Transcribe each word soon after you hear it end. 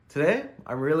Today,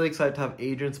 I'm really excited to have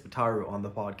Adrian Spataru on the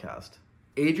podcast.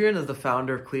 Adrian is the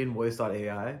founder of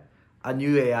Cleanvoice.AI, a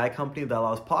new AI company that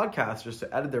allows podcasters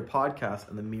to edit their podcasts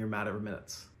in the mere matter of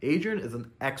minutes. Adrian is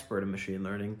an expert in machine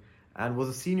learning and was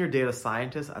a senior data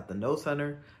scientist at the Know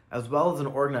Center, as well as an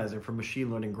organizer for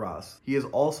Machine Learning Graz. He is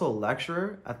also a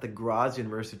lecturer at the Graz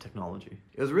University of Technology.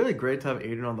 It was really great to have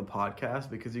Adrian on the podcast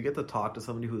because you get to talk to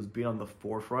somebody who's been on the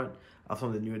forefront of some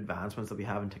of the new advancements that we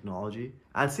have in technology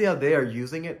and see how they are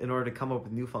using it in order to come up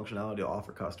with new functionality to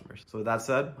offer customers. So with that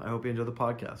said, I hope you enjoy the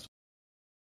podcast.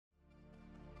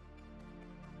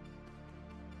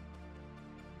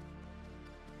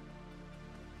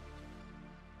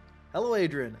 Hello,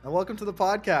 Adrian, and welcome to the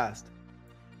podcast.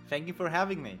 Thank you for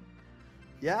having me.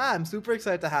 Yeah, I'm super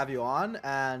excited to have you on.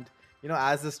 And,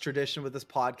 as this tradition with this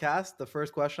podcast, the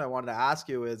first question I wanted to ask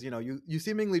you is, you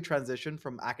seemingly transitioned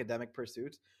from academic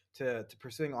pursuits to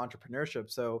pursuing entrepreneurship.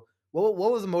 So what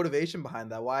was the motivation behind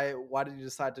that? Why did you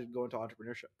decide to go into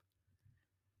entrepreneurship?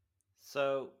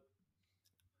 So,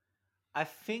 I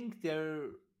think there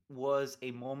was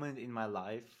a moment in my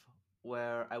life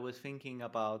where I was thinking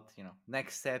about,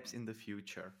 next steps in the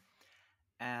future.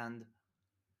 And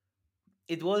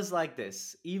it was like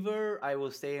this. Either I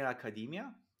will stay in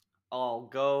academia, I'll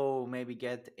go maybe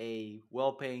get a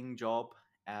well-paying job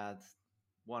at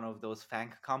one of those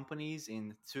FANG companies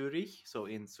in Zurich, so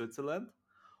in Switzerland,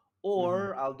 Mm-hmm.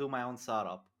 or I'll do my own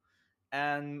startup.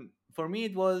 And for me,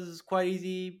 it was quite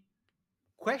easy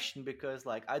question because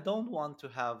like I don't want to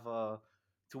have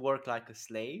to work like a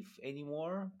slave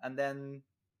anymore. And then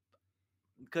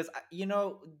because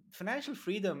financial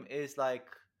freedom is like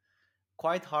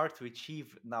quite hard to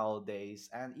achieve nowadays,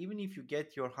 and even if you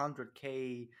get your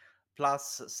 100K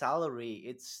plus salary,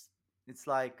 it's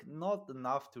like not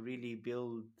enough to really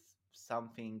build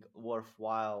something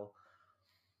worthwhile.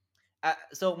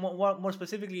 So more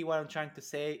specifically, what I'm trying to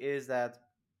say is that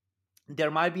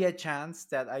there might be a chance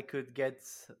that I could get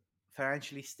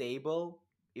financially stable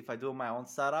if I do my own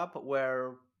startup,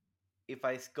 where if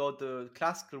I go the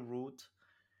classical route,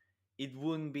 it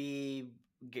wouldn't be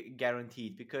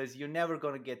guaranteed because you're never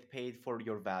going to get paid for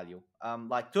your value.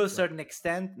 Like to a Right. certain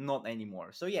extent, not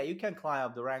anymore. So yeah, you can climb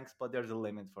up the ranks, but there's a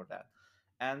limit for that.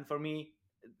 And for me,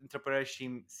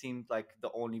 entrepreneurship seemed like the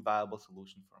only viable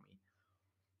solution for me.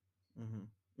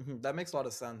 That makes a lot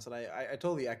of sense, and I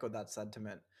totally echo that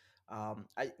sentiment. Don't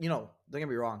get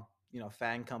me wrong.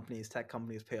 Fan companies, tech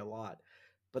companies pay a lot,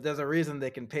 but there's a reason they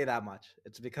can pay that much.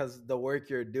 It's because the work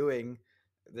you're doing,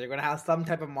 they're gonna have some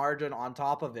type of margin on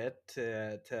top of it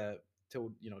to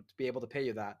be able to pay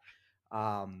you that.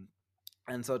 Um,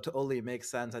 and so it totally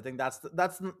makes sense. I think that's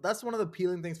one of the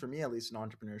appealing things for me, at least in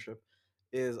entrepreneurship,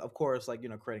 is of course like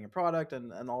creating a product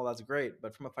and all that's great,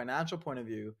 but from a financial point of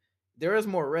view, there is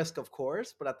more risk, of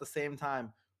course, but at the same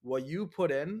time, what you put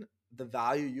in, the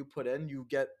value you put in, you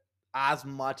get as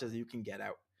much as you can get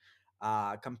out,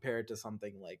 compared to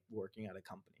something like working at a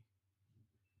company.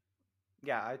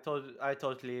 Yeah, I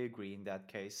totally agree in that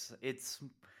case. It's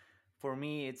for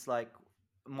me, it's like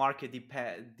market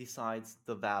decides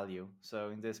the value. So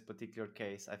in this particular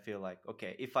case, I feel like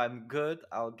okay, if I'm good,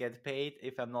 I'll get paid.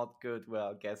 If I'm not good,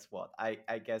 well, guess what? I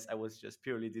guess I was just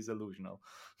purely disillusional.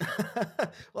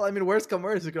 Well, I mean, worst come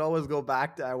worst, you can always go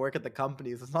back to work at the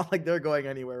companies. It's not like they're going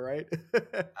anywhere, right?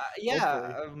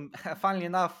 Yeah, Hopefully. funnily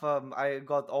enough, I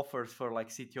got offers for like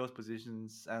CTO's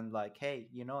positions, and like, hey,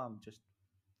 I'm just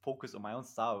focused on my own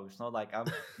stuff. It's not like I'm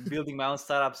building my own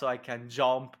startup so I can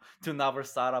jump to another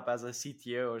startup as a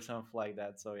CTO or something like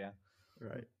that. So yeah.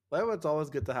 Right. Well, it's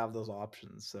always good to have those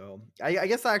options. So I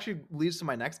guess that actually leads to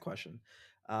my next question.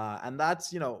 And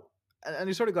that's, and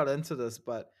you sort of got into this,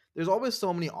 but there's always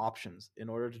so many options in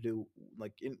order to do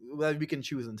that we can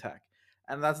choose in tech.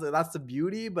 And that's the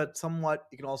beauty, but somewhat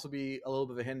it can also be a little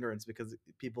bit of a hindrance because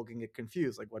people can get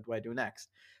confused. Like, what do I do next?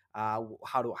 How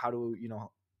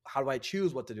do I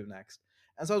choose what to do next?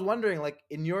 And so I was wondering, like,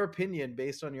 in your opinion,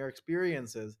 based on your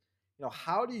experiences,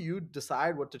 how do you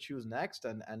decide what to choose next,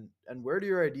 and where do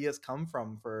your ideas come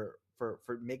from for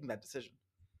making that decision?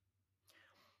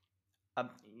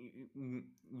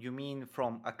 You mean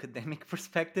from academic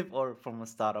perspective or from a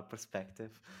startup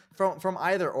perspective? From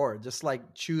either or, just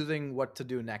like choosing what to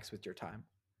do next with your time.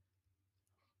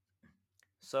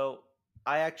 So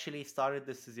I actually started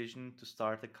this decision to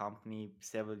start a company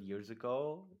several years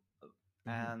ago,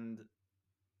 Mm-hmm. and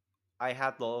I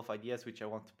had a lot of ideas which I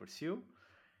want to pursue,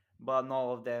 but not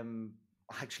all of them,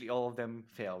 actually, all of them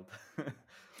failed.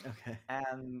 Okay.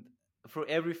 And for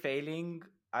every failing,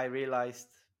 I realized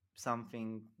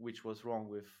something which was wrong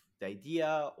with the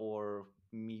idea or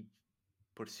me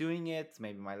pursuing it,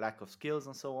 maybe my lack of skills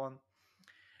and so on.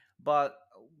 But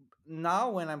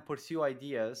now when I pursue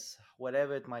ideas,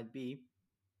 whatever it might be,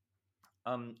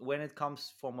 when it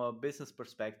comes from a business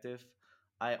perspective,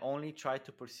 I only try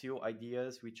to pursue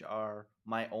ideas which are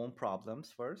my own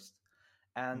problems first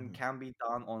and Hmm. can be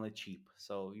done on a cheap.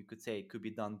 So you could say it could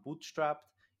be done bootstrapped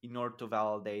in order to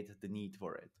validate the need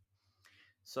for it.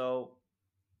 So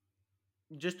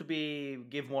just to be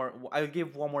give more, I'll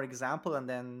give one more example and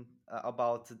then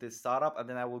about this startup, and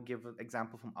then I will give an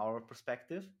example from our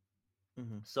perspective.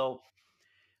 Hmm. So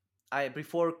I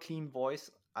before Clean Voice,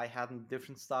 I had a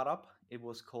different startup. It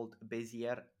was called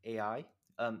Bezier AI,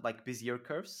 like Bezier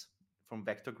curves from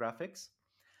vector graphics,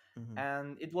 Hmm.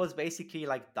 and it was basically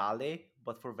like Dale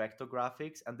but for vector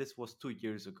graphics. And this was 2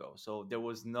 years ago, so there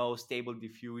was no stable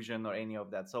diffusion or any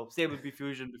of that. So stable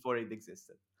diffusion before it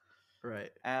existed,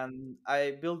 Right. and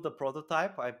I built the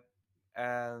prototype.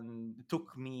 And it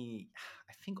took me,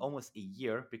 I think, almost a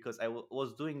year because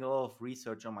was doing a lot of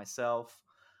research on myself.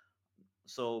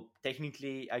 So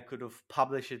technically I could have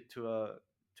published it to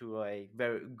a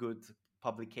very good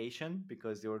publication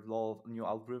because there were a lot of new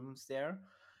algorithms there.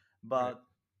 Right. But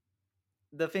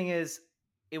the thing is,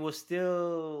 it was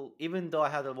still, even though I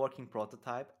had a working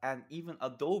prototype, and even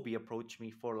Adobe approached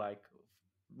me for like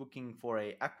looking for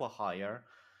a acqui-hire,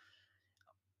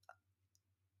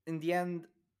 in the end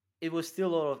it was still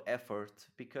a lot of effort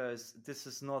because this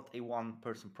is not a one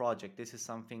person project. This is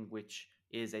something which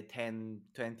is a 10,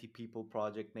 20 people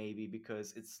project maybe,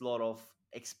 because it's a lot of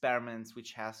experiments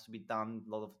which has to be done, a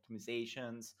lot of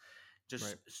optimizations,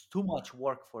 just Right. too much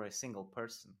work for a single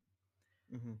person.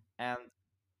 Hmm. And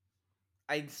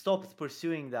I stopped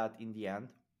pursuing that in the end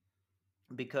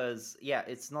because yeah,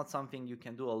 it's not something you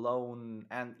can do alone.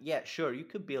 And yeah, sure, you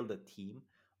could build a team,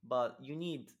 but you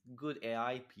need good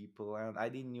AI people, and I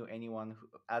didn't know anyone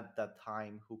at that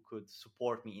time who could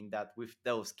support me in that with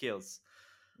those skills.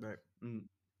 Right. Mm,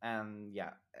 and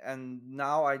yeah, and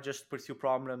now I just pursue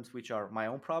problems which are my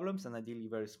own problems and ideally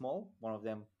very small. One of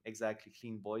them, exactly,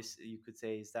 clean voice, you could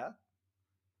say, is that.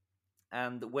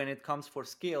 And when it comes for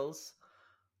skills,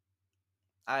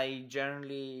 I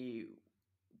generally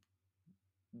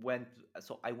went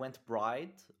I went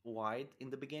wide in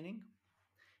the beginning.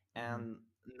 Hmm. And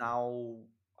now,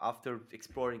 after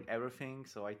exploring everything,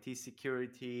 so IT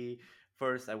security,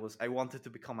 first I wanted to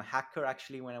become a hacker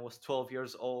actually when I was 12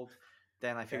 years old.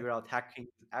 Then I Okay. figured out hacking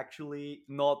is actually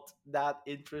not that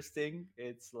interesting.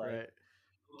 It's like, Right.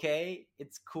 okay,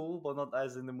 it's cool but not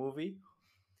as in the movie.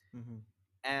 Hmm.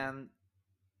 And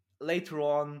later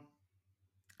on,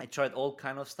 I tried all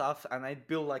kind of stuff, and I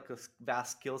built like a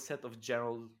vast skill set of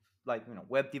general, like,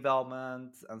 web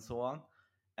development and so on.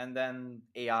 And then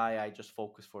AI, I just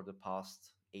focused for the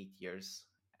past 8 years.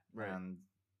 Right. And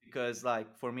because,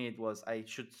 like, for me, it was I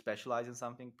should specialize in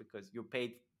something because you're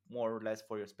paid more or less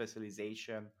for your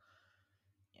specialization,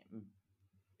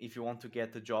 if you want to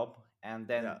get a job, and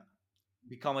then Yeah.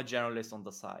 become a generalist on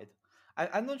the side.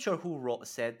 I'm not sure who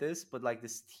said this, but like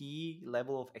this T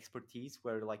level of expertise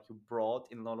where like you broad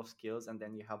in a lot of skills and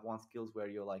then you have one skills where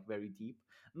you're like very deep.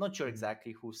 I'm not sure Hmm.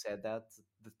 exactly who said that,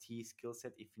 the T skill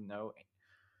set, if you know.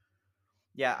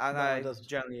 Yeah, and No, it I does.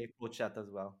 generally approach that as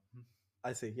well.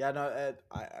 I see. Yeah, no,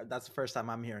 that's the first time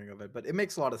I'm hearing of it, but it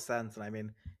makes a lot of sense. And I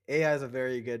mean, AI is a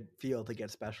very good field to get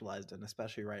specialized in,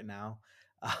 especially right now.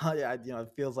 Yeah, it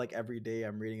feels like every day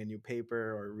I'm reading a new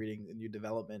paper or reading a new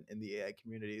development in the AI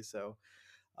community. So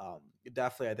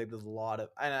definitely, I think there's a lot of,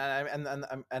 and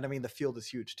I mean, the field is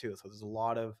huge too. So there's a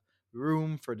lot of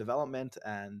room for development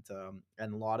and a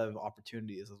lot of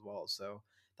opportunities as well. So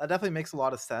that definitely makes a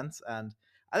lot of sense. And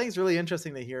I think it's really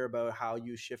interesting to hear about how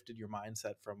you shifted your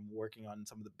mindset from working on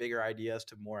some of the bigger ideas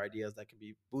to more ideas that can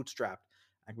be bootstrapped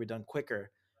and can be done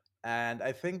quicker. And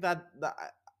I think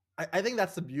I think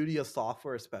that's the beauty of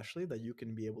software, especially that you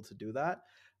can be able to do that.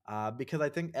 Because I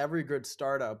think every good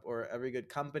startup or every good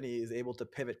company is able to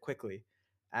pivot quickly,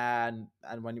 and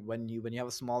when you have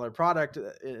a smaller product,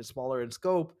 smaller in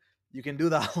scope, you can do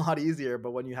that a lot easier.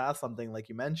 But when you have something like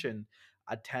you mentioned,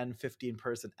 a 10-15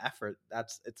 person effort,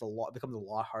 it's a lot becomes a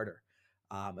lot harder,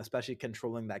 especially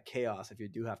controlling that chaos if you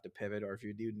do have to pivot or if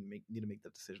you do need to make the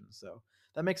decision. So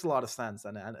that makes a lot of sense,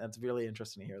 and it's really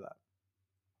interesting to hear that.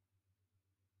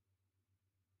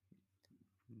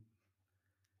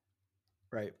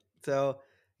 Right. So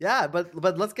yeah, but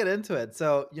let's get into it.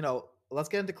 So let's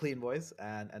get into Clean Voice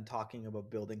and talking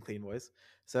about building Clean Voice.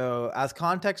 So as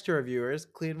context to our viewers,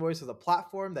 Clean Voice is a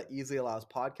platform that easily allows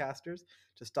podcasters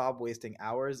to stop wasting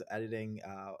hours editing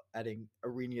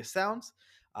erroneous sounds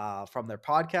from their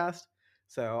podcast.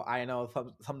 So I know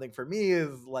something for me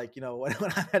is like when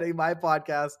I'm editing my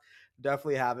podcast,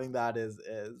 definitely having that is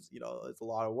it's a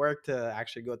lot of work to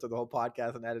actually go through the whole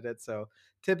podcast and edit it. So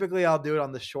typically I'll do it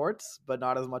on the shorts, but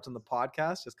not as much on the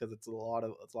podcast, just because it's a lot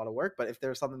of work. But if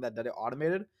there's something that did it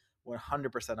automated,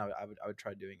 100% I would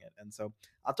try doing it. And so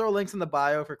I'll throw links in the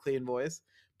bio for Clean Voice.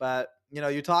 But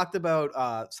you talked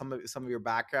about some of your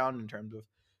background in terms of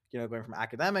going from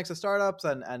academics to startups,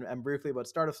 and briefly about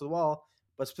startups as well.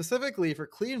 But specifically for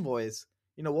Clean Voice,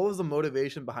 what was the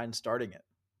motivation behind starting it?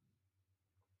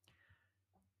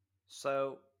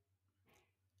 So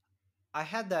I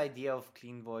had the idea of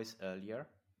Clean Voice earlier,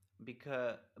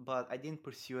 but I didn't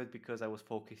pursue it because I was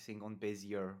focusing on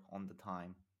Bezier on that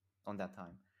time.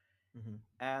 Mm-hmm.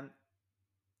 And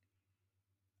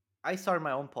I started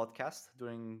my own podcast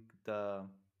during the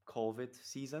COVID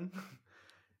season.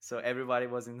 So everybody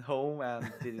was in home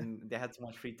and didn't they had so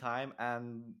much free time,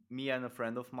 and me and a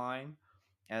friend of mine,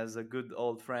 as a good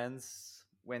old friends,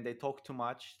 when they talk too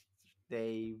much,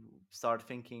 they start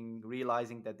thinking,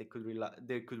 realizing that they could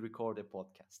record a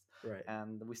podcast. Right.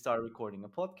 And we started recording a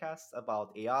podcast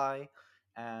about AI.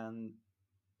 And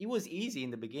it was easy in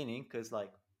the beginning because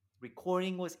like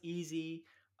recording was easy,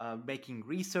 making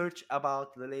research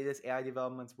about the latest AI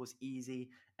developments was easy,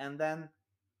 and then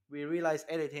we realized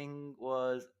editing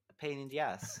was a pain in the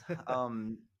ass.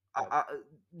 Um, I, Yep. I,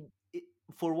 it,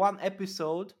 for one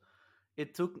episode,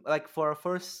 it took like for our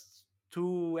first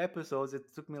two episodes,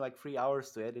 it took me like 3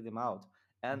 hours to edit them out.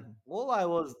 And Mm-hmm. all I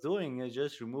was doing is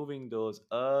just removing those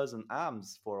uhs and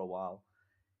ams for a while.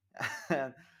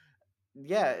 And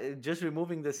yeah, just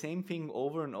removing the same thing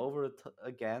over and over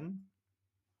again,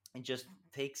 it just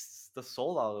takes the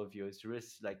soul out of you. It's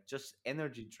just like just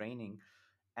energy draining.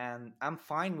 And I'm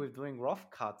fine with doing rough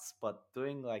cuts, but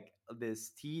doing like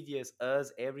this tedious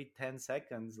us every 10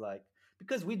 seconds, like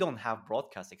because we don't have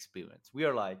broadcast experience. We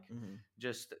are like Mm-hmm.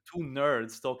 just two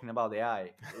nerds talking about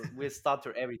AI. We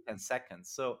stutter every 10 seconds.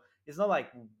 So it's not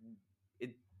like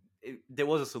it, there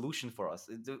was a solution for us.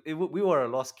 We were a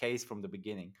lost case from the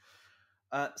beginning.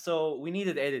 So we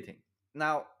needed editing.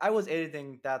 Now I was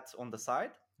editing that on the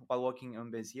side while working on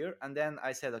Bezier, and then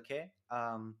I said, okay,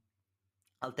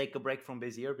 I'll take a break from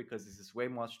Bezier because this is way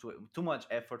much too much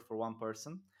effort for one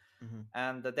person. Mm-hmm.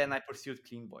 And then I pursued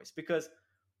Clean Voice because,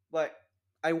 like,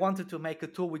 I wanted to make a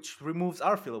tool which removes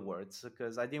our filler words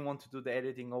because I didn't want to do the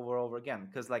editing over and over again.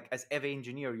 Because, like, as every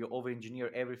engineer, you over engineer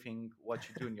everything what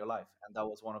you do in your life, and that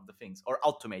was one of the things, or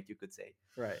automate, you could say.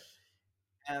 Right.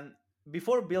 And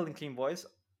before building Clean Voice,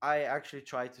 I actually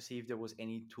tried to see if there was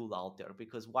any tool out there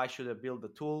because why should I build a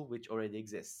tool which already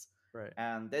exists? Right.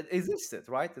 And it existed,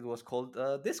 right? It was called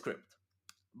Descript.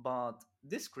 But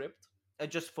Descript,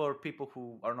 just for people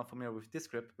who are not familiar with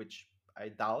Descript, which I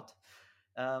doubt,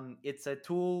 it's a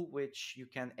tool which you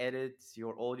can edit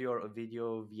your audio or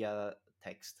video via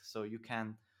text. So you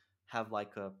can have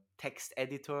like a text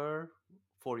editor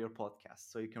for your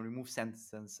podcast. So you can remove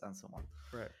sentences and so on.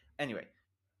 Right. Anyway,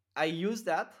 I use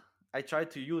that. I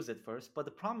tried to use it first, but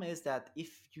the problem is that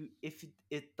if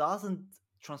it doesn't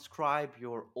transcribe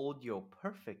your audio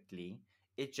perfectly,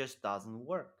 it just doesn't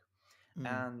work. Mm-hmm.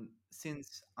 And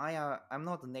since I'm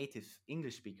not a native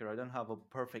English speaker, I don't have a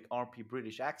perfect RP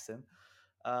British accent.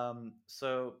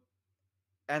 So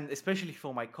and especially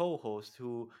for my co-host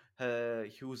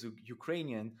who's a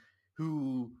Ukrainian,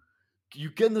 who you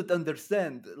cannot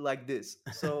understand like this.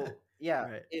 So yeah,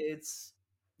 Right. it's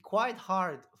quite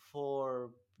hard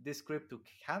for this script to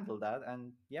handle that,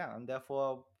 and yeah, and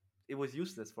therefore it was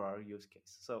useless for our use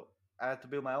case. So I had to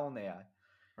build my own AI.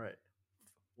 Right.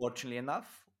 Fortunately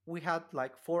enough, we had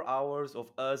like 4 hours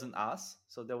of us and us,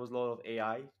 so there was a lot of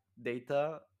AI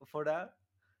data for that,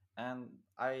 and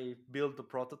I built the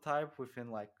prototype within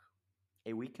like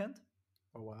a weekend.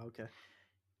 Oh wow. Okay.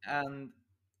 And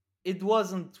it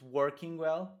wasn't working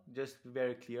well, just to be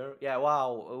very clear. Yeah,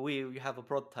 wow, we have a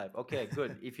prototype. Okay,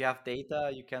 good. If you have data,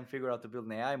 you can figure out to build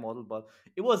an AI model, but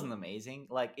it wasn't amazing.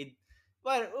 Like it,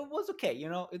 but it was okay.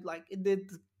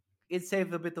 It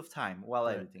saved a bit of time while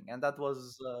Right. editing, and that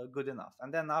was good enough.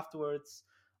 And then afterwards,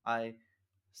 I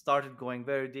started going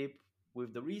very deep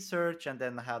with the research, and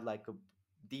then I had like a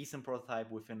decent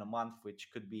prototype within a month, which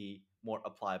could be more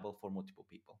applicable for multiple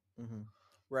people. Mm-hmm.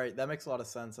 Right. That makes a lot of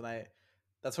sense, and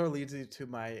that sort of leads you to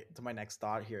my next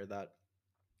thought here. That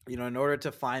in order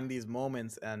to find these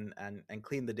moments and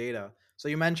clean the data. So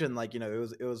you mentioned, like,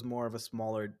 it was more of a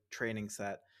smaller training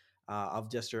set of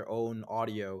just your own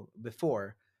audio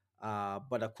before,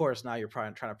 but of course now you're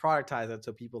trying to productize it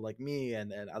so people like me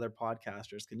and other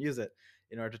podcasters can use it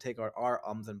in order to take our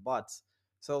ums and buts.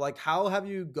 So, like, how have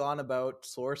you gone about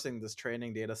sourcing this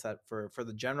training data set for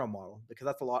the general model, because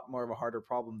that's a lot more of a harder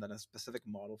problem than a specific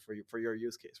model for your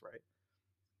use case, right?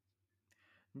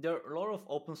 There are a lot of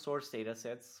open source data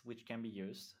sets which can be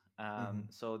used. Mm-hmm.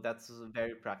 So that's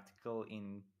very practical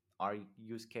in our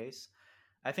use case.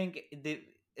 I think the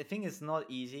thing is not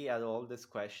easy at all, this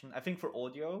question. I think for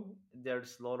audio,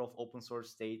 there's a lot of open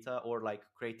source data or like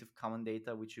Creative Commons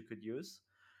data which you could use.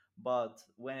 But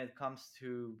when it comes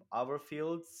to other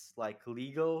fields like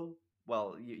legal,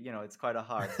 well, it's quite a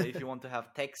hard. So if you want to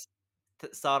have text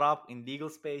startup in legal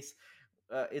space,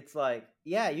 it's like,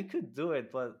 yeah, you could do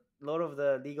it, but a lot of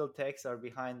the legal texts are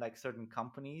behind like certain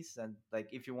companies, and like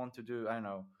if you want to do, I don't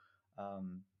know,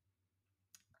 um,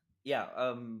 yeah,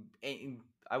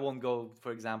 I won't go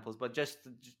for examples, but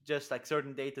just like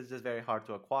certain data is just very hard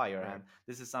to acquire, Right. and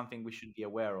this is something we should be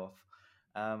aware of.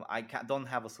 Don't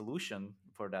have a solution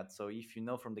for that. So if you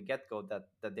know from the get go that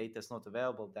the data is not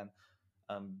available, then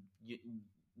um, you,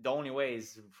 the only way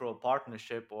is through a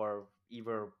partnership or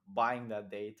either buying that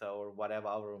data or whatever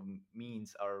other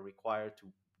means are required to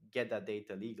get that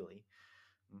data legally.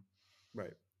 Mm.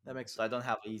 Right. That makes So I don't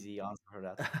have an easy answer for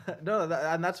that. no,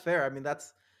 and that's fair. I mean,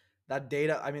 that's that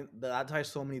data. I mean, that's why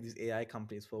so many of these AI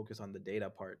companies focus on the data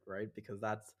part, right? Because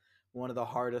that's one of the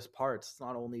hardest parts. It's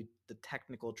not only the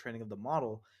technical training of the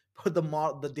model, but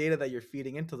the data that you're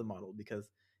feeding into the model. Because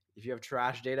if you have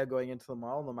trash data going into the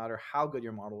model, no matter how good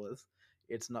your model is,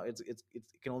 it's not. It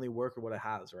can only work with what it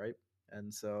has, right?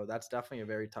 And so that's definitely a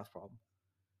very tough problem.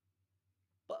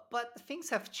 But things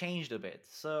have changed a bit.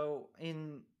 So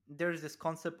in there's this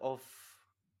concept of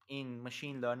in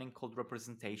machine learning called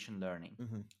representation learning.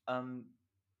 Mm-hmm. Um,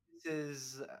 this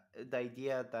is the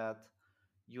idea that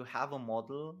you have a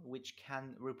model which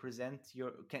can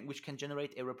which can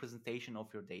generate a representation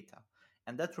of your data,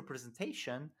 and that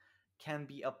representation can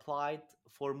be applied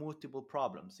for multiple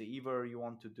problems. So either you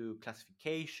want to do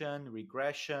classification,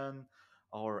 regression,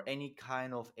 or any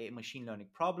kind of a machine learning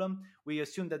problem. We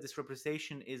assume that this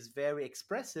representation is very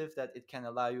expressive, that it can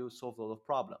allow you to solve a lot of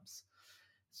problems.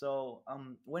 So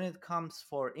when it comes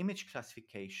for image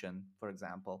classification, for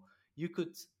example, you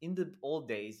could, in the old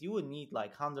days, you would need like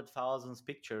 100,000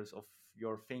 pictures of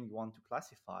your thing you want to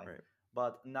classify. Right.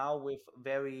 But now with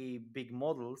very big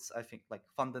models, I think like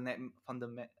fundamental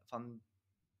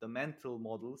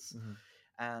models Mm-hmm.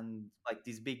 and like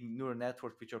these big neural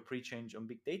networks which are pre-trained on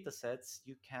big data sets,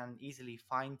 you can easily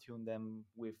fine-tune them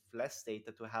with less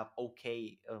data to have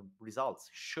okay results.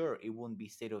 Sure, it won't be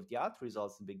state-of-the-art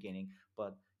results in the beginning,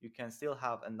 but you can still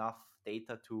have enough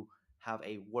data to have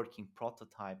a working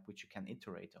prototype which you can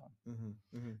iterate on.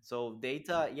 Mm-hmm. Mm-hmm. So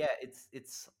data, yeah, it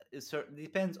certainly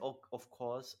depends of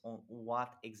course on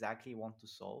what exactly you want to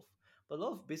solve, but a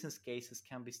lot of business cases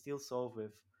can be still solved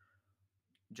with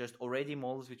just already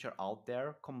models which are out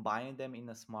there, combining them in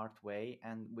a smart way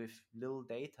and with little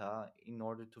data in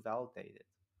order to validate it.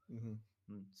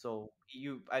 Mm-hmm. So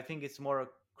I think it's more a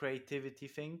creativity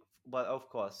thing, but of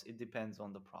course it depends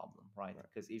on the problem, right? Right.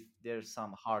 Because if there's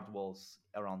some hard walls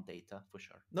around data, for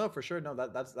sure. No, for sure. No,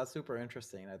 that's super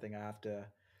interesting. I think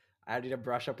I need to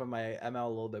brush up on my ML a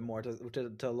little bit more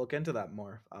to look into that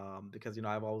more. Because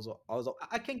I've always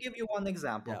I can give you one yeah.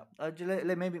 example.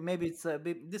 Maybe it's a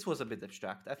bit, this was a bit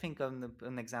abstract. I think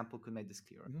an example could make this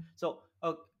clearer. Hmm. So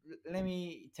let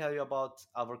me tell you about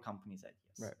our company's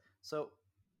ideas. Right. So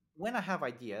when I have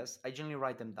ideas, I generally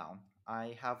write them down.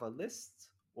 I have a list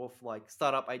of like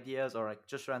startup ideas or like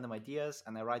just random ideas,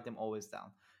 and I write them always down.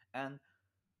 And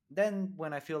then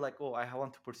when I feel like, oh, I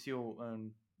want to pursue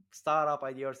startup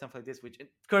idea or something like this, which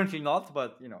currently not,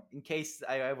 but in case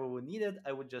I ever would need it,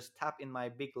 I would just tap in my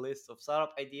big list of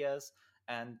startup ideas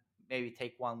and maybe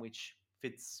take one which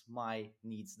fits my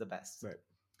needs the best. Right.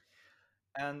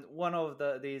 And one of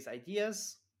these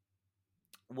ideas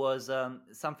was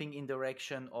something in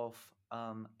direction of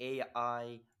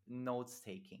AI notes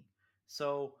taking.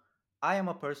 So I am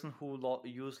a person who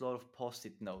use a lot of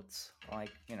post-it notes,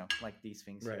 like like these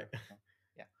things Right. here.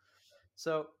 Yeah.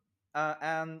 So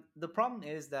and the problem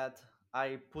is that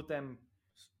I put them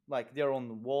like they're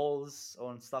on walls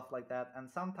or stuff like that, and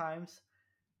sometimes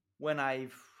when I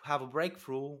have a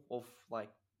breakthrough of like,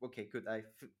 okay, good,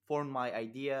 formed my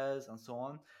ideas and so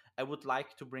on, I would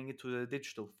like to bring it to the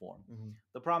digital form. Hmm.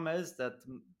 The problem is that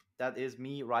that is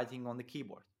me writing on the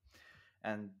keyboard,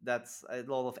 and that's a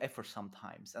lot of effort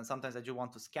sometimes. And sometimes I just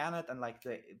want to scan it, and like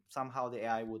somehow the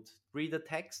AI would read the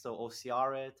text or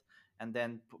OCR it, and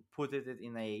then put it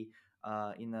in a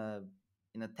uh, in a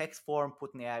in a text form,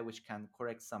 put an AI which can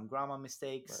correct some grammar Right.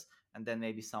 mistakes, and then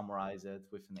maybe summarize it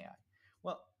with an AI.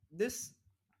 Well, this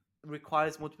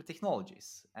requires multiple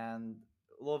technologies, and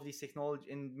a lot of these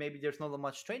technology, and maybe there's not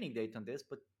much training data on this,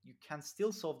 but you can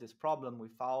still solve this problem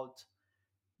without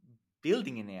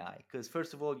building an AI. Because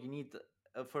first of all, you need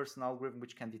first an algorithm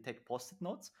which can detect post-it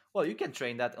notes. Well, you can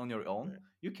train that on your own. Right.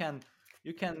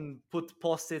 You can put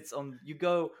post-its on. You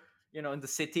go, in the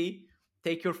city,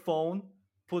 take your phone,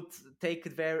 put take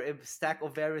a stack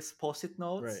of various post-it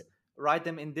notes, Right. write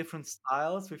them in different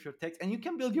styles with your text, and you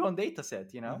can build your own data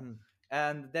set. Hmm.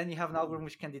 And then you have an algorithm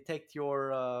which can detect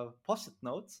your post-it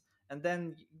notes, and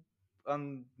then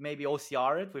maybe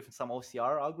OCR it with some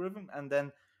OCR algorithm, and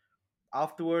then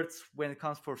afterwards when it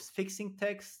comes for fixing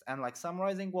text and like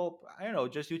summarizing, well, I don't know,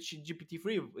 just use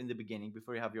GPT-3 in the beginning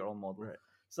before you have your own model. Right.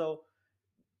 So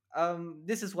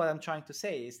this is what I'm trying to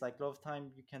say. It's like a lot of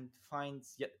time you can find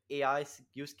AI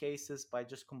use cases by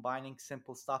just combining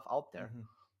simple stuff out there.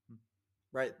 Hmm.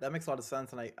 Right. That makes a lot of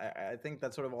sense, and I think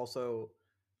that's sort of also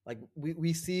like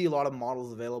we see a lot of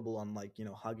models available on like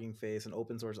Hugging Face and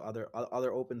open source other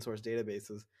open source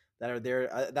databases that are there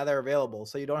that are available.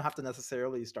 So you don't have to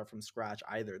necessarily start from scratch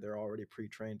either. They're already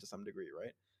pre-trained to some degree,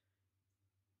 right?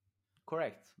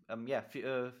 Correct. Yeah,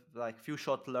 like few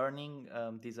shot learning.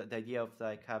 The idea of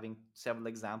like having several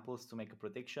examples to make a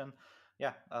prediction,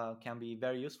 yeah, can be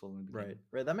very useful in the Right, beginning.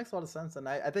 right. That makes a lot of sense, and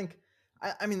I think,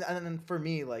 I mean, and then for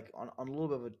me, like on a little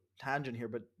bit of a tangent here,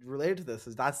 but related to this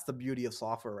is that's the beauty of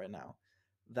software right now,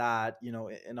 that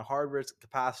in a hardware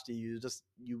capacity, you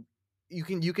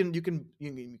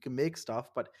can make stuff,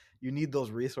 but you need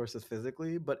those resources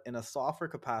physically. But in a software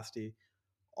capacity,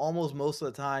 almost most of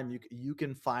the time you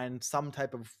can find some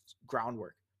type of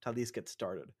groundwork to at least get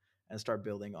started and start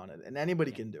building on it, and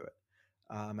anybody Yeah. can do it.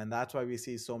 And that's why we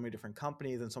see so many different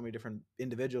companies and so many different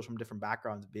individuals from different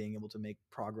backgrounds being able to make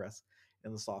progress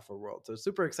in the software world. So it's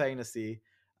super exciting to see.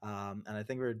 And I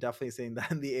think we're definitely seeing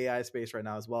that in the AI space right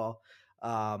now as well.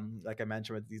 Like I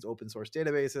mentioned, with these open source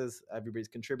databases, everybody's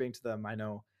contributing to them. I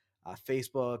know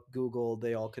Facebook, Google,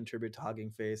 they all contribute to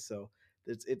Hugging Face. So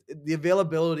the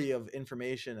availability of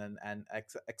information and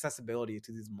accessibility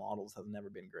to these models has never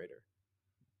been greater.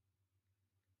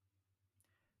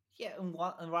 Yeah, in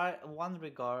one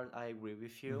regard, I agree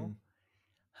with you. Hmm.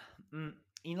 Mm,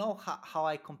 you know how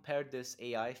I compared this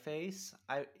AI phase?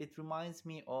 It reminds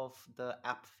me of the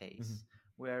app phase, Hmm.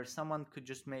 where someone could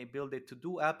just build a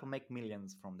to-do app and make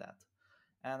millions from that.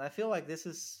 And I feel like this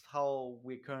is how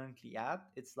we're currently at.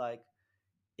 It's like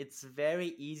it's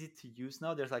very easy to use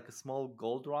now. There's like a small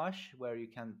gold rush where you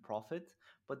can profit,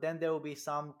 but then there will be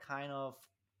some kind of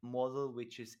model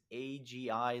which is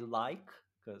AGI like,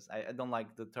 because I don't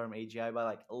like the term AGI, but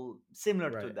like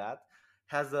similar to Right. that,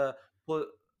 has a po-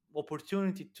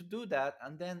 opportunity to do that,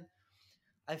 and then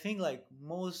I think like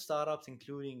most startups,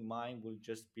 including mine, will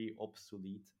just be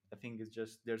obsolete. I think it's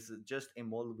just just a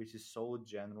model which is so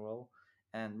general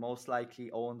and most likely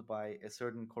owned by a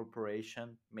certain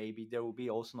corporation. Maybe there will be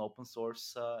also an open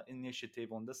source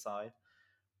initiative on the side,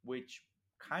 which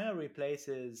kind of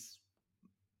replaces,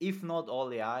 if not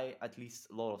all AI, at least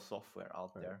a lot of software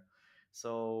out Right. there.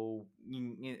 So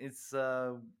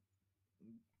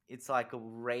it's like a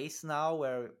race now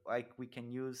where like we can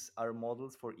use our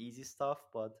models for easy stuff,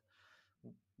 but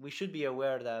we should be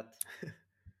aware that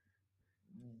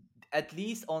at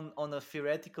least on a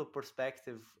theoretical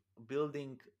perspective,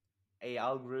 building a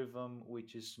algorithm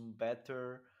which is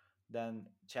better than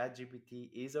ChatGPT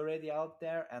is already out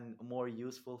there and more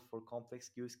useful for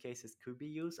complex use cases could be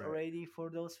used Right. already for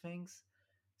those things.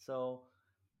 So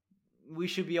we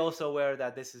should be also aware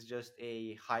that this is just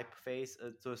a hype phase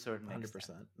to a certain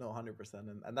extent. 100%. No, 100%.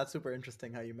 And that's super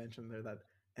interesting how you mentioned there that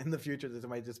in the future there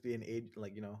might just be an age,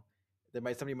 like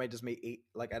somebody might just make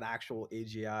like an actual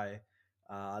AGI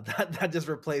that just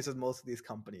replaces most of these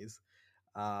companies.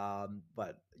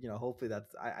 But hopefully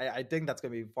I think that's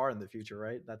going to be far in the future,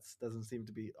 right? That's doesn't seem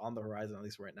to be on the horizon, at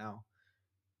least right now.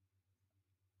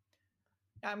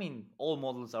 I mean, all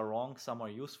models are wrong, some are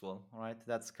useful, right?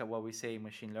 That's what we say in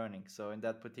machine learning. So in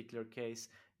that particular case,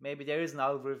 maybe there is an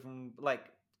algorithm,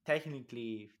 like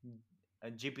technically,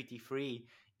 a GPT-3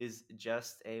 is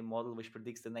just a model which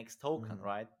predicts the next token, Hmm.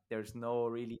 right? There's no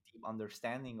really deep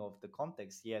understanding of the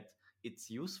context yet. It's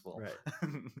useful. Right.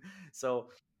 So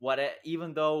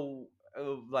even though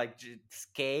like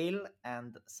scale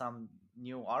and some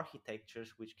new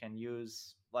architectures which can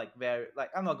use like very like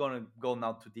I'm not going to go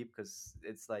now too deep because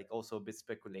it's like also a bit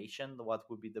speculation what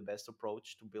would be the best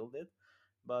approach to build it,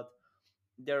 but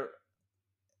there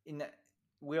in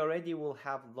we already will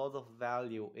have a lot of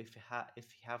value if you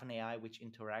have an AI which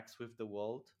interacts with the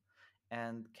world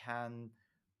and can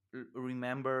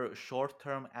remember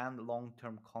short-term and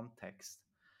long-term context,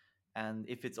 and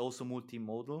if it's also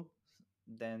multimodal,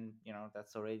 then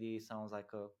that's already sounds like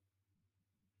a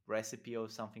recipe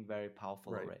of something very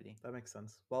powerful Right. already. That makes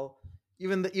sense. Well,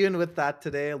 even with that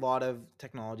today, a lot of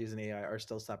technologies in AI are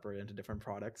still separated into different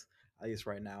products. at least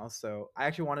right now. So I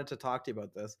actually wanted to talk to you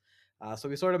about this. So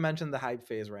we sort of mentioned the hype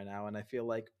phase right now, and I feel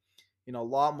like a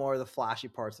lot more of the flashy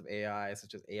parts of AI,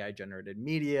 such as AI generated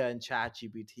media and Chat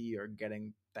GPT, are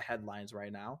getting the headlines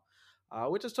right now,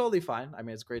 which is totally fine. I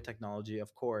mean, it's great technology,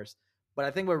 of course. But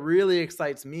I think what really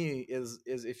excites me is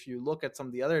if you look at some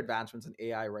of the other advancements in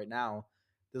AI right now,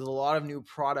 there's a lot of new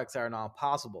products that are now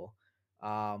possible.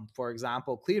 For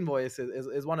example, Clean Voice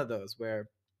is one of those where,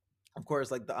 of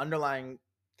course, like the underlying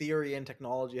theory and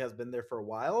technology has been there for a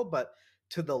while, but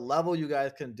to the level you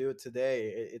guys can do it today,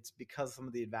 it's because some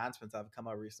of the advancements that have come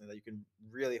out recently that you can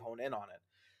really hone in on it.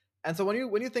 And so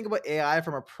when you think about AI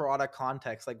from a product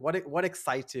context, like what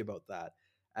excites you about that?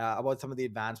 About some of the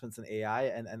advancements in AI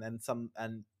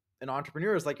and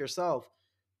entrepreneurs like yourself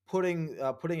putting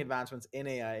advancements in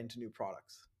AI into new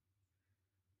products.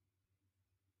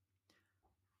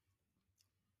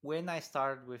 When I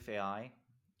started with AI,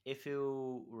 if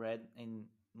you read in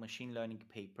machine learning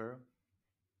paper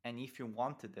and if you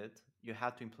wanted it, you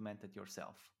had to implement it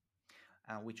yourself,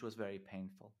 which was very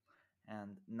painful.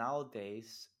 And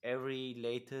nowadays, every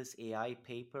latest AI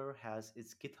paper has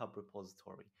its GitHub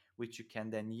repository, which you can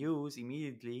then use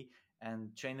immediately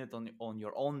and train it on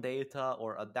your own data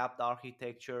or adapt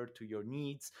architecture to your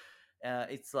needs.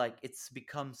 It's like it's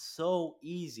become so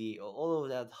easy. All of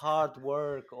that hard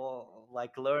work, or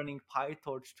like learning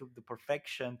PyTorch to the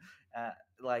perfection, uh,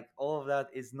 like all of that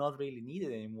is not really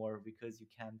needed anymore because you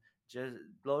can just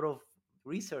a lot of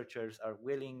researchers are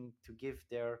willing to give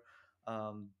their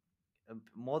um,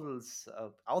 models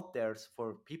out there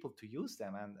for people to use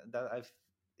them, and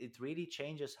it really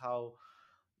changes how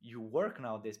you work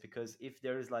nowadays because if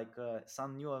there is like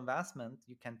some new advancement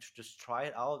you can just try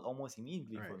it out almost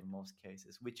immediately for Right. the most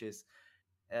cases, which is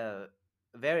uh,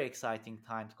 very exciting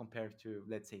times compared to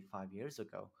let's say 5 years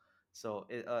ago. So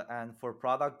and for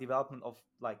product development of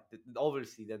like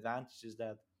obviously the advantage is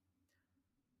that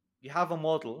you have a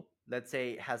model, let's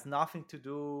say has nothing to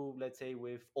do, let's say,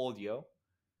 with audio,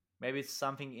 maybe it's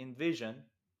something in vision,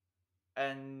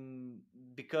 and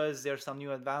because there's some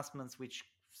new advancements which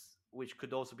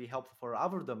could also be helpful for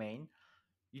other domain,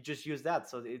 you just use that.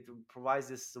 So it provides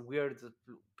this weird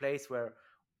place where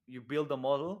you build a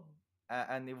model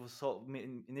and it was so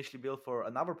initially built for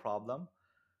another problem,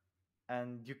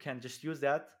 and you can just use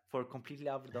that for a completely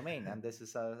other domain, and this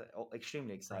is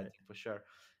extremely Right. exciting for sure.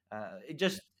 It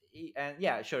just and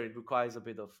yeah, sure, it requires a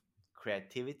bit of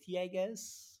creativity, I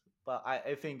guess, but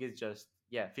I think it's just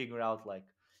yeah, figure out like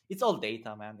it's all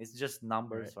data, man. It's just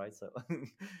Right. numbers, right? So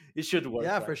it should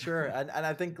work, Yeah, right? for sure. And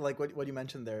I think like what you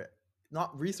mentioned there,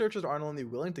 not researchers aren't only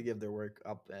willing to give their work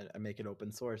up and make it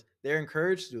open source. They're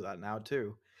encouraged to do that now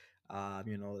too.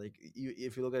 Like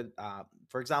if you look at,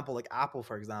 for example, like Apple,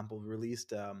 for example,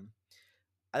 released.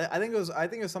 I think it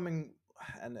was something,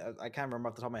 and I can't remember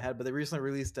off the top of my head, but they recently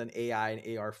released an AI and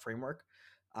AR framework,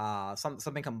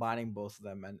 something combining both of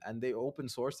them, and they open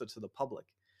sourced it to the public,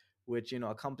 which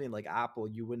a company like Apple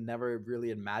you would never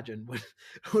really imagine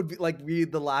would would be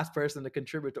the last person to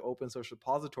contribute to open source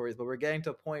repositories, but we're getting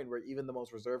to a point where even the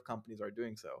most reserved companies are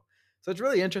doing so. So it's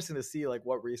really interesting to see like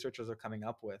what researchers are coming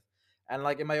up with, and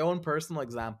like in my own personal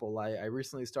example, I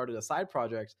recently started a side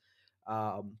project.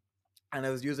 Um, and I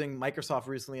was using Microsoft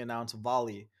recently announced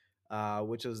Volley,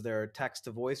 which is their text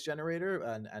to voice generator,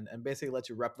 and basically lets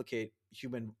you replicate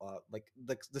human like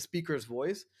the speaker's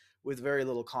voice with very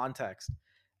little context.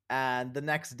 And the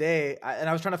next day,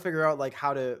 I was trying to figure out like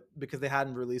how to, because they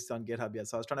hadn't released it on GitHub yet,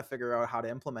 so I was trying to figure out how to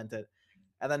implement it.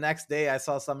 And the next day, I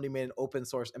saw somebody made an open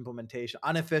source implementation,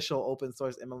 unofficial open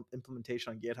source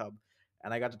implementation on GitHub,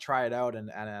 and I got to try it out, and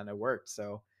it worked.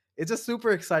 So it's just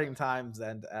super exciting times,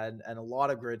 and a lot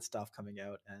of great stuff coming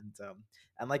out.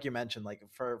 And like you mentioned, like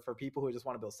for people who just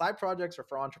want to build side projects, or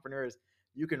for entrepreneurs,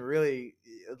 you can really,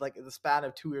 like in the span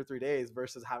of 2 or 3 days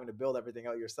versus having to build everything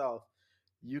out yourself,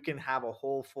 you can have a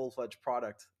whole full-fledged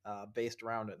product based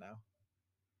around it now.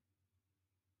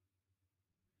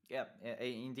 Yeah,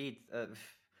 indeed.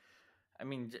 I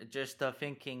mean, just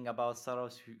thinking about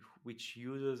startups which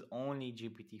uses only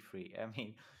GPT-3. I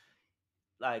mean,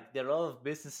 like there are a lot of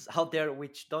businesses out there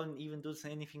which don't even do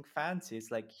anything fancy.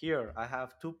 It's like, here, I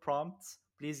have two prompts.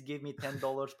 Please give me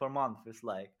 $10 per month. It's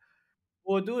like,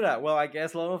 who would do that? Well, I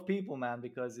guess a lot of people, man,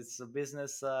 because it's a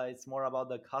business. It's more about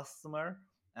the customer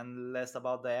and less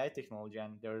about the AI technology.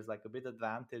 And there's like a bit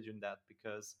advantage in that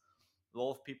because a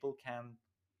lot of people can,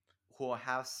 who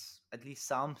has at least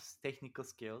some technical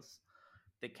skills,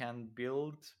 they can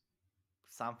build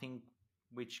something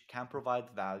which can provide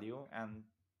value, and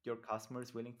your customer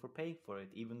is willing for paying for it,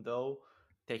 even though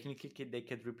technically they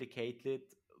could replicate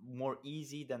it more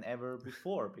easy than ever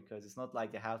before, because it's not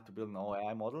like they have to build an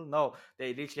AI model. No,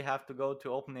 they literally have to go to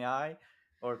OpenAI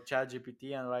or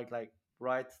ChatGPT and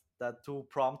write that two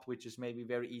prompt, which is maybe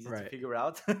very easy to Right. figure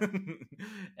out,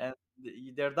 and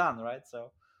they're done, right?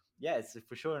 So yeah, it's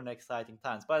for sure an exciting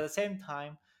times. But at the same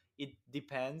time, it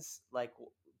depends, like,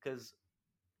 because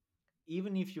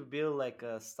even if you build like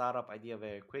a startup idea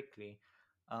very quickly,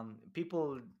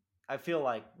 people, I feel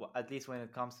like, at least when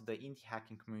it comes to the indie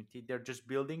hacking community, they're just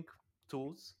building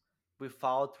tools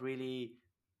without really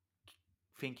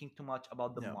thinking too much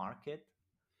about the Yeah. market.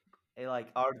 Like,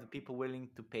 are the people willing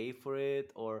to pay for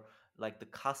it, or like the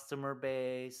customer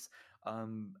base?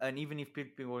 And even if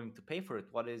people are willing to pay for it,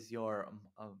 what is your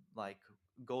like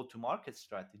go to market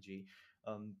strategy?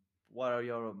 um, what are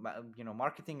your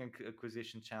marketing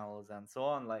acquisition channels and so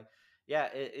on? Like, yeah,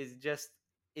 it's just,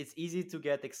 it's easy to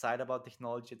get excited about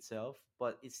technology itself,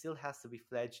 but it still has to be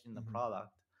fledged in the Hmm.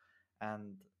 product.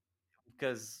 And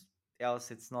because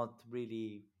else it's not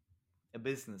really a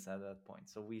business at that point.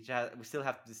 So we still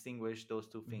have to distinguish those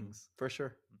two Hmm. things. For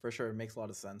sure. For sure. It makes a lot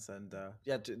of sense. And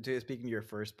yeah, to speaking to your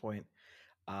first point,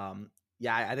 um,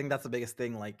 yeah, I think that's the biggest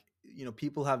thing. Like,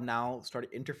 people have now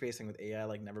started interfacing with AI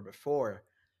like never before,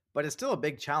 but it's still a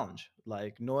big challenge.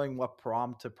 Like knowing what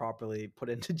prompt to properly put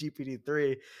into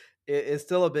GPT-3 is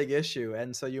still a big issue.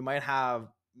 And so you might have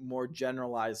more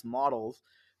generalized models,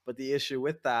 but the issue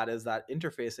with that is that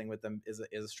interfacing with them is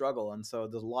a struggle. And so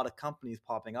there's a lot of companies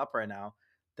popping up right now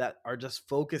that are just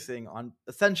focusing on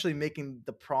essentially making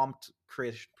the prompt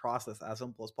creation process as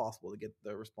simple as possible to get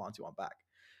the response you want back.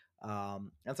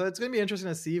 And so it's going to be interesting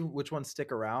to see which ones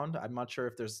stick around. I'm not sure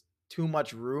if there's too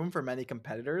much room for many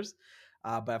competitors,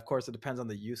 but of course it depends on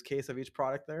the use case of each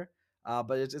product there.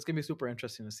 But it's going to be super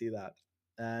interesting to see that.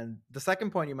 And the second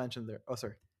point you mentioned there, oh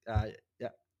sorry, yeah,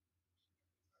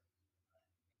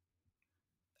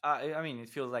 I mean, it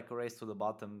feels like a race to the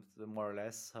bottom, more or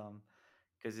less,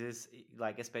 because it's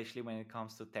like, especially when it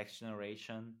comes to text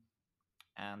generation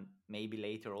and maybe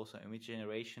later also image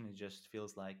generation, it just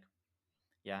feels like,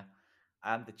 yeah,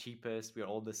 I'm the cheapest. We're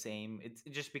all the same. It's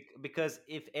just because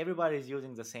if everybody is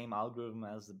using the same algorithm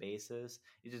as the basis,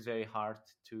 it is very hard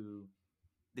to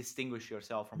distinguish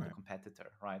yourself from the right.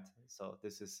 competitor, right? So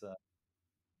this is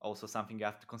also something you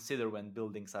have to consider when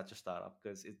building such a startup,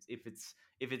 because if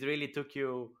it really took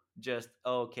you just,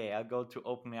 okay, I'll go to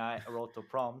OpenAI, wrote a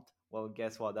prompt, well,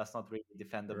 guess what, that's not really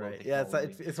defendable Right. Yeah.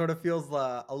 technology. It sort of feels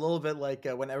a little bit like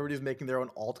when everybody's making their own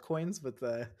altcoins with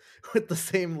the with the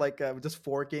same like just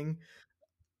forking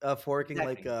like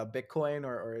Exactly. Bitcoin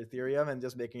or Ethereum and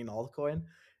just making an altcoin.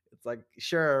 It's like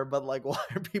sure, but like, why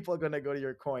are people going to go to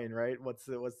your coin, right? What's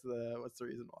the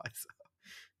reason why? So,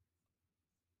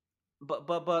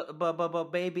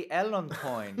 But baby Elon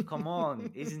coin, come on,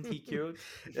 isn't he cute?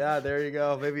 yeah, there you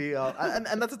go. Maybe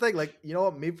and that's the thing. Like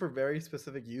what, maybe for very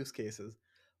specific use cases,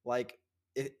 like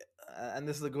it, and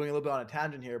this is going a little bit on a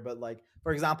tangent here, but like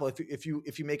for example, if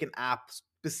you make an app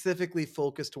specifically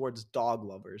focused towards dog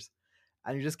lovers,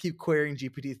 and you just keep querying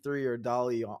GPT-3 or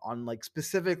Dolly on like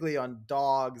specifically on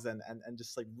dogs and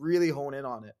just like really hone in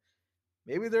on it.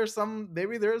 Maybe there's some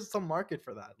market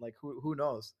for that. Like who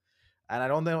knows? And I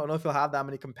don't know if you'll have that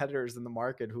many competitors in the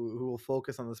market who will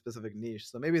focus on the specific niche.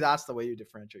 So maybe that's the way you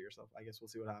differentiate yourself. I guess we'll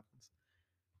see what happens.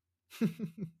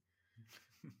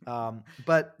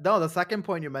 But no, the second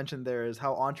point you mentioned there is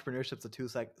how entrepreneurship's a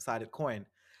two-sided coin.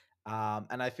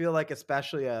 And I feel like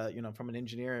especially from an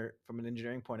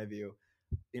engineering point of view,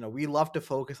 we love to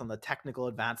focus on the technical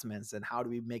advancements and how do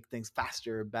we make things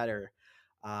faster, better,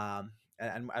 and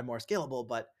more scalable.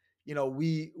 But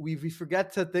we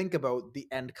forget to think about the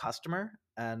end customer,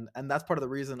 and that's part of the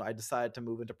reason I decided to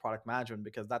move into product management,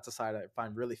 because that's a side I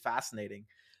find really fascinating,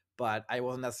 but I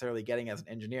wasn't necessarily getting as an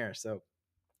engineer. So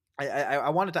I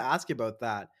wanted to ask you about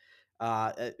that.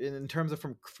 In terms of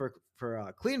for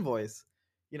Clean Voice,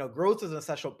 growth is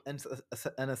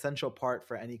an essential part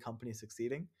for any company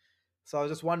succeeding. So I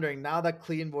was just wondering, now that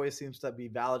Clean Voice seems to be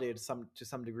validated to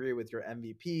some degree with your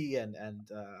MVP and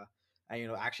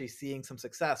actually seeing some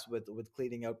success with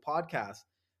cleaning out podcasts,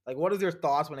 like what is your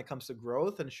thoughts when it comes to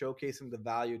growth and showcasing the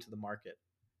value to the market?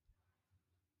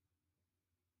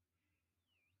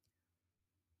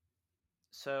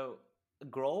 So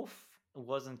growth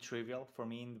wasn't trivial for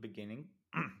me in the beginning,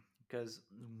 because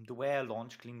the way I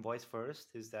launched Clean Voice first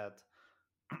is that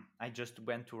I just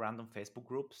went to random Facebook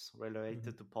groups Mm-hmm.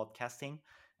 related to podcasting,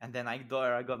 and then I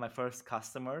got my first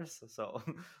customers. So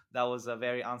that was a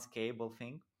very unscalable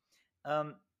thing.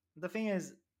 Um, the thing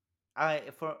is, I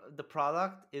for the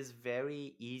product is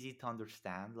very easy to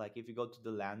understand. Like, if you go to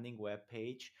the landing web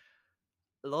page,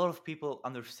 a lot of people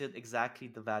understood exactly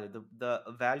the value. The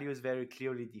value is very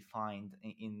clearly defined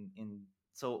in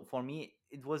so for me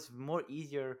it was more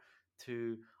easier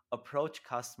to approach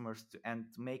customers and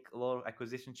to make a lot of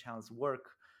acquisition channels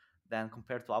work than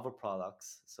compared to other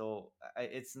products. So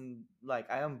it's like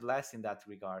I am blessed in that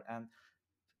regard. And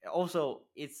also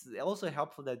it's also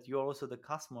helpful that you're also the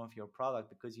customer of your product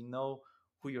because you know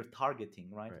who you're targeting,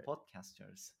 right? Right.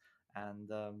 Podcasters. And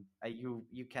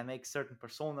you can make certain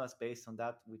personas based on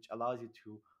that, which allows you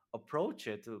to approach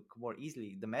it more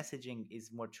easily. The messaging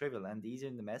is more trivial, and easier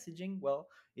in the messaging, well,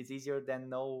 it's easier than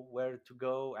know where to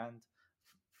go and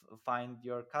find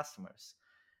your customers.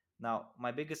 Now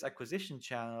my biggest acquisition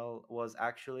channel was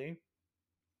actually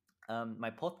my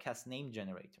podcast name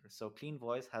generator. So Clean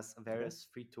Voice has Okay. various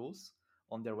free tools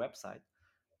on their website.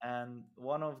 And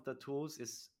one of the tools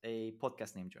is a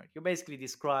podcast name generator. You basically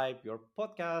describe your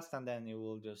podcast and then it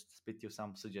will just spit you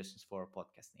some suggestions for a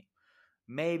podcast name.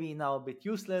 Maybe now a bit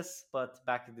useless, but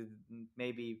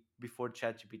maybe before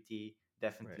ChatGPT,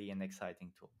 Right. definitely an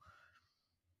exciting tool.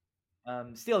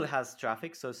 Still has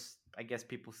traffic, so I guess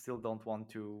people still don't want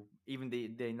to. Even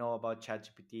they know about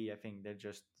ChatGPT. I think they're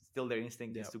just still their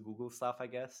instinct is Yep. to Google stuff. I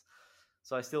guess.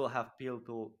 So I still have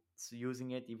people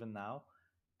using it even now,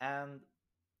 and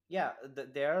yeah,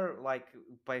 they're like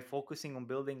by focusing on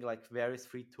building like various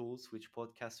free tools which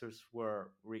podcasters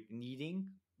were needing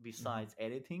Hmm. besides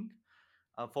editing.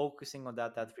 Focusing on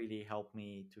that really helped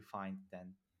me to find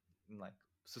then like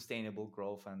sustainable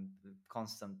growth and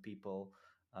constant people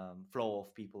flow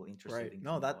of people interested Right. in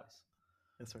No, clean that. voice.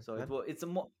 Yes, sir. So Go ahead. it's a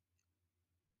more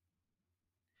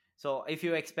so if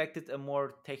you expected a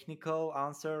more technical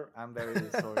answer, I'm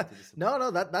very sorry to No, disappoint.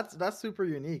 no, that's super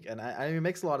unique, and it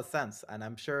makes a lot of sense. And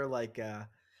I'm sure, like,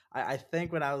 I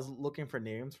think when I was looking for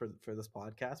names for this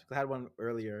podcast, because I had one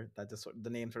earlier that just the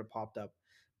name sort of popped up,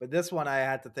 but this one I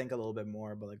had to think a little bit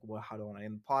more. But like, well, how do I want to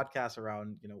name the podcast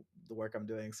around the work I'm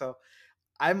doing? So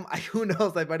who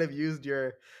knows, I might have used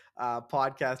your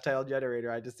podcast title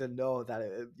generator. I just didn't know that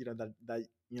that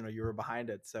you were behind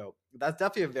it. So that's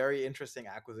definitely a very interesting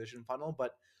acquisition funnel,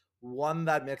 but one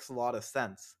that makes a lot of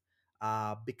sense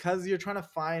because you're trying to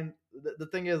find the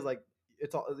thing is like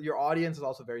it's all, your audience is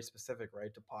also very specific,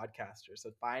 right, to podcasters.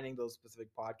 So finding those specific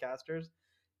podcasters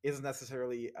isn't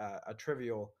necessarily a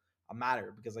trivial a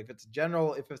matter, because like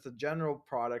if it's a general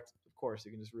product, of course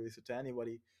you can just release it to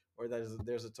anybody, or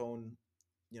there's its own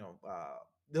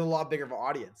there's a lot bigger of an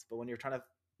audience. But when you're trying to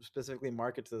specifically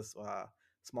market to this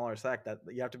smaller sect, that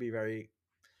you have to be very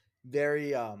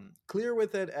very clear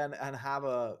with it, and have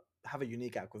a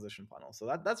unique acquisition funnel.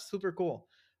 So that's super cool.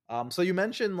 So you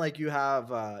mentioned like you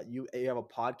have a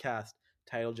podcast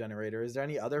title generator. Is there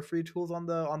any other free tools on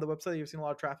the website you've seen a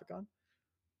lot of traffic on?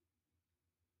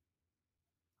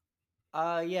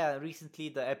 Yeah, recently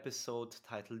the episode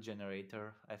title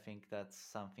generator. I think that's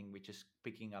something which is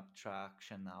picking up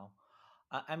traction now.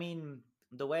 I mean,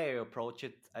 the way I approach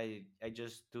it, I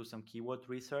just do some keyword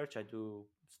research. I do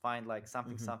find like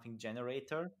something Hmm. something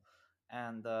generator,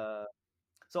 and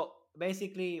so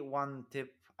basically, one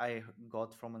tip I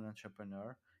got from an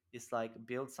entrepreneur is like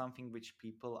build something which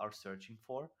people are searching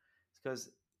for, because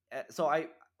so I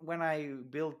when I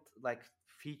build like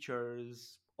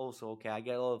features, also okay, I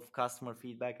get a lot of customer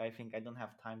feedback. I think I don't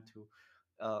have time to,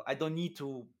 I don't need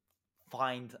to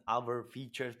find other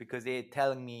features because they're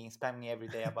telling me, spam me every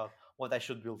day about what I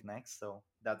should build next. So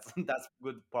that's that's a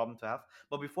good problem to have.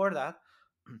 But before that,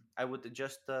 I would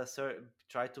just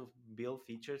try to build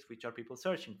features which are people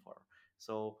searching for.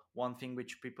 So one thing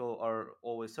which people are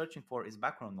always searching for is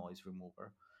background noise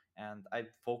remover. And I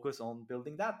focus on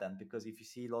building that then, because if you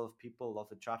see a lot of people, a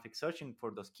lot of traffic searching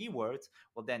for those keywords,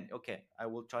 well then, okay, I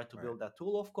will try to Right. build that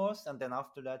tool, of course, and then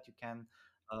after that you can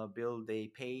build a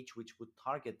page which would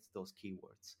target those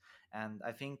keywords. And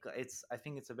I think it's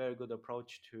a very good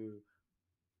approach to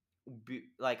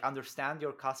like understand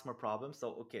your customer problems.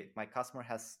 So okay, my customer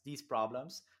has these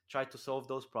problems, try to solve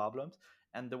those problems,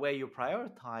 and the way you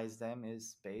prioritize them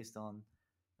is based on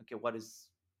okay, what is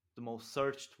the most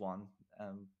searched one.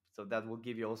 So that will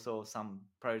give you also some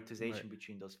Right. prioritization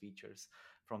between those features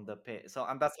from the pay. So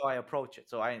and that's how I approach it.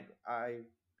 So I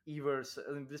either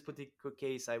in this particular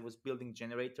case I was building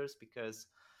generators because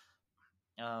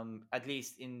at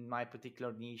least in my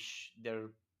particular niche there are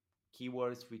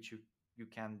keywords which you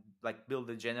can like build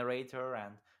a generator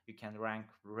and you can rank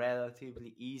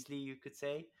relatively easily, you could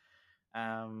say.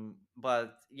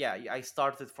 But yeah, I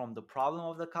started from the problem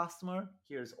of the customer.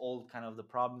 Here's all kind of the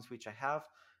problems which I have.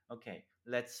 Okay,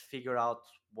 let's figure out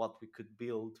what we could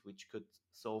build which could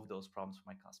solve those problems for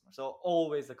my customer. So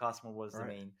always the customer was the Right.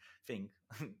 main thing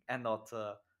and not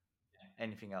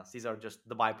anything else. These are just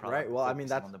the Right. byproduct Well, I mean,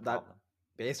 focusing on the that problem.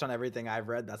 based on everything I've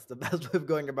read, that's the best way of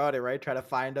going about it, right? Try to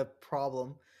find a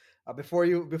problem before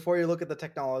you look at the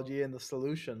technology and the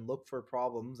solution. Look for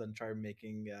problems and try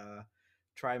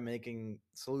making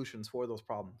solutions for those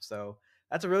problems. So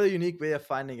that's a really unique way of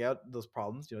finding out those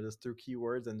problems. You know, just through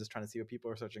keywords and just trying to see what people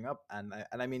are searching up. And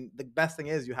I mean, the best thing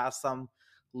is you have some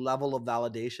level of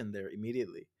validation there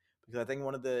immediately, because I think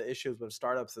one of the issues with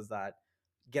startups is that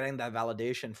getting that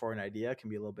validation for an idea can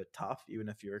be a little bit tough, even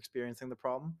if you're experiencing the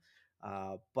problem.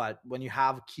 But when you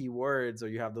have keywords or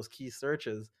you have those key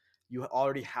searches, you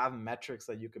already have metrics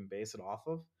that you can base it off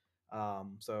of.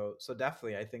 So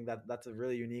definitely, I think that that's a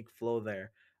really unique flow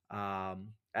there, and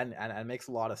it makes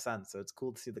a lot of sense. So it's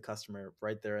cool to see the customer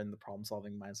right there in the problem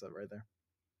solving mindset right there.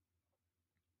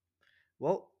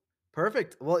 Well,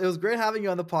 perfect. Well, it was great having you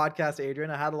on the podcast,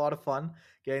 Adrian. I had a lot of fun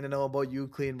getting to know about you,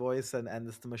 Clean Voice, and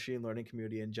this the machine learning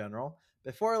community in general.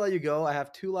 Before I let you go, I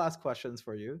have two last questions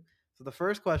for you. So the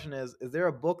first question is there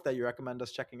a book that you recommend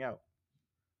us checking out?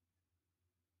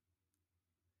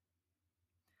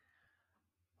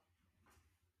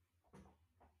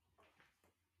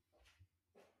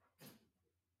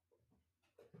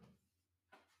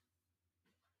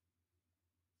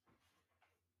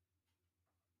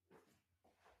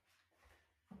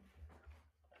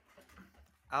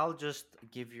 I'll just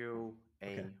give you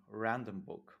Okay. a random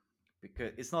book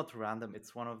because it's not random.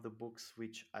 It's one of the books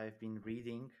which I've been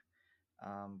reading.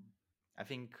 Um, I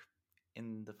think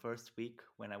in the first week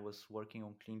when I was working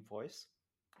on Clean Voice,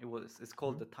 it's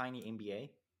called Mhm. the Tiny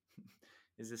MBA.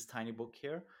 Is this tiny book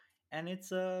here, and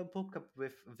it's a book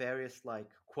with various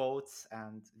like quotes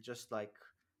and just like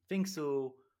things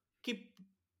to keep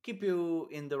keep you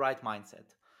in the right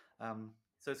mindset.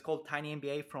 So it's called Tiny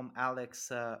MBA from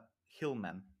Alex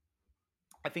Hillman.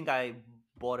 I think I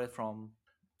bought it from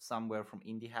somewhere from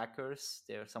Indie Hackers.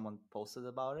 There, someone posted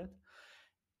about it.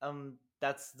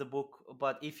 That's the book.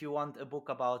 But if you want a book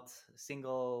about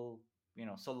single,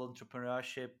 solo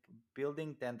entrepreneurship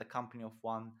building, then The Company of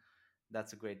One.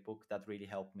 That's a great book that really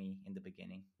helped me in the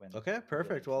beginning when Okay, building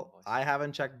perfect. Clean Well, Voice. I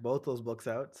haven't checked both those books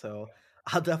out, so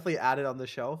I'll definitely add it on the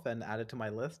shelf and add it to my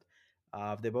list.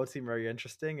 They both seem very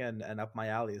interesting and up my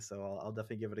alley, so I'll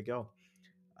definitely give it a go.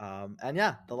 And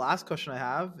yeah, the last question I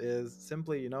have is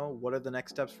simply, what are the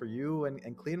next steps for you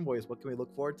and Clean Voice? What can we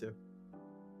look forward to?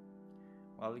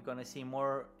 Well, you're gonna see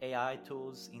more AI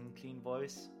tools in Clean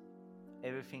Voice.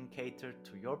 Everything catered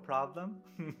to your problem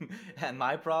and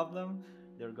my problem.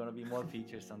 There are gonna be more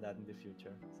features on that in the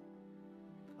future.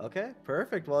 Okay,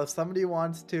 perfect. Well, if somebody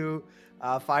wants to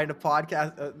find a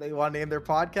podcast, they want to name their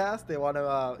podcast, they want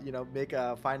to, make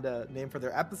find a name for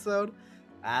their episode,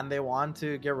 and they want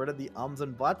to get rid of the ums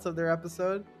and buts of their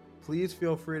episode, please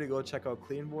feel free to go check out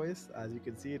Clean Voice. As you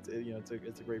can see, it's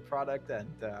a great product, and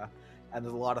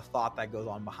there's a lot of thought that goes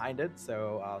on behind it.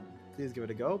 So please give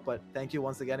it a go. But thank you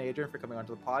once again, Adrian, for coming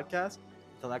onto the podcast.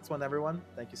 Until next one, everyone.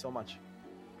 Thank you so much.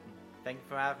 Thank you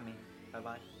for having me. Bye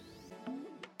bye.